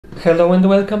Hello and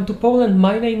welcome to Poland.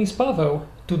 My name is Paweł.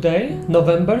 Today,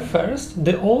 November 1st,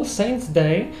 the All Saints'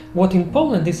 Day, what in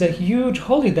Poland is a huge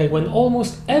holiday when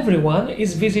almost everyone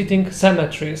is visiting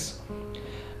cemeteries.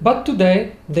 But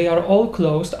today they are all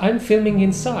closed. I'm filming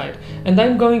inside and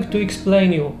I'm going to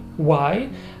explain you why.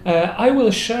 I will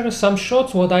share some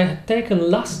shots what I had taken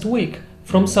last week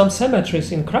from some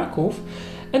cemeteries in Kraków,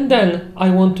 and then I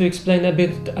want to explain a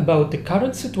bit about the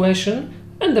current situation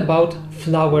and about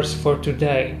flowers for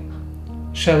today.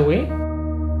 Shall we?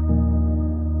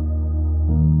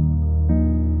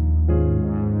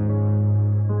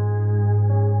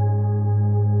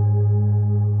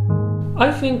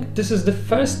 I think this is the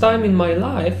first time in my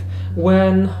life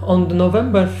when on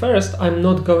November 1st I'm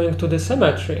not going to the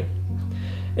cemetery.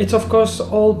 It's of course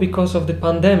all because of the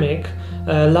pandemic.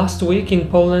 Last week in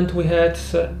Poland we had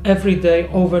every day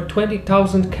over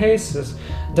 20,000 cases.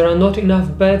 There are not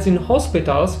enough beds in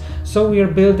hospitals, so we are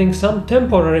building some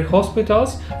temporary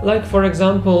hospitals, like for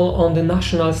example on the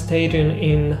National Stadium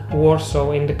in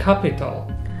Warsaw, in the capital.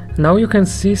 Now you can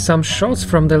see some shots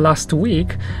from the last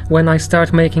week when I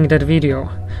start making that video.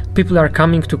 People are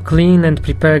coming to clean and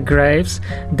prepare graves.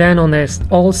 Then on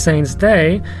All Saints'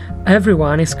 Day,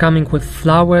 everyone is coming with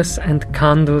flowers and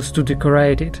candles to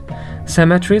decorate it.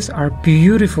 Cemeteries are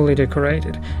beautifully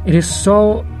decorated. It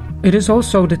is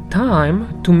also the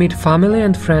time to meet family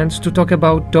and friends to talk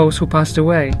about those who passed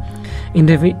away. In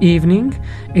the evening,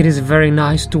 it is very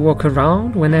nice to walk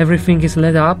around when everything is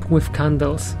lit up with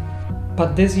candles.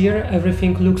 But this year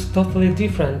everything looks totally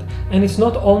different, and it's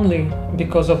not only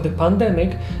because of the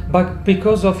pandemic, but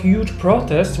because of huge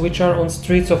protests which are on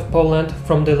streets of Poland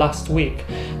from the last week.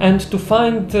 And to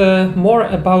find more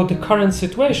about the current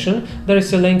situation, there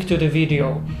is a link to the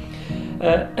video.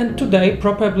 And today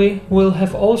probably we'll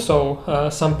have also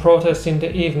some protests in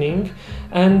the evening,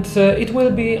 and it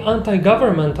will be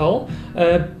anti-governmental,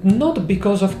 not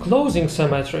because of closing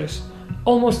cemeteries.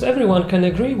 Almost everyone can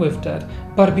agree with that,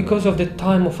 but because of the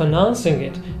time of announcing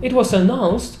it. It was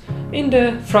announced in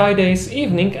the Friday's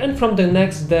evening, and from the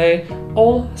next day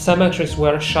all cemeteries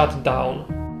were shut down.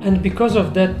 And because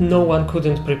of that no one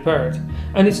couldn't prepare.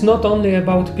 And it's not only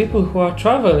about people who are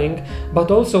traveling,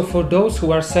 but also for those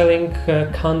who are selling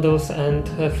candles and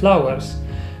flowers.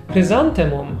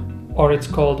 Chrysanthemum, or it's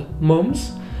called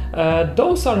mums,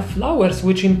 those are flowers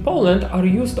which in Poland are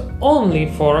used only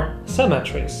for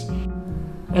cemeteries.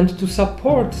 And to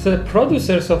support the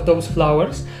producers of those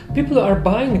flowers, people are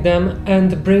buying them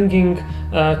and bringing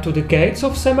to the gates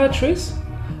of cemeteries,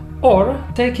 or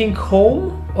taking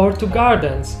home or to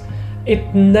gardens.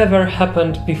 It never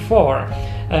happened before.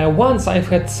 Once I've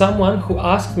had someone who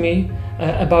asked me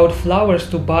about flowers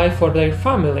to buy for their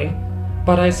family,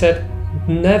 but I said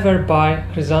never buy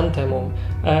chrysanthemum.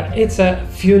 It's a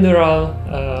funeral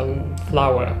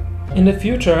flower. In the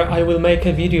future I will make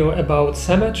a video about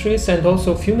cemeteries and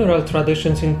also funeral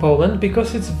traditions in Poland,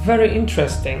 because it's very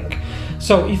interesting.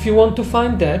 So if you want to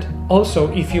find that, also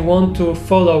if you want to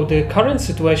follow the current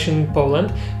situation in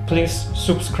Poland, please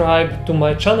subscribe to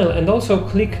my channel and also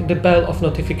click the bell of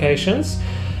notifications.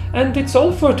 And it's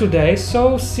all for today,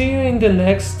 so see you in the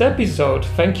next episode.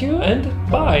 Thank you and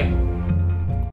bye!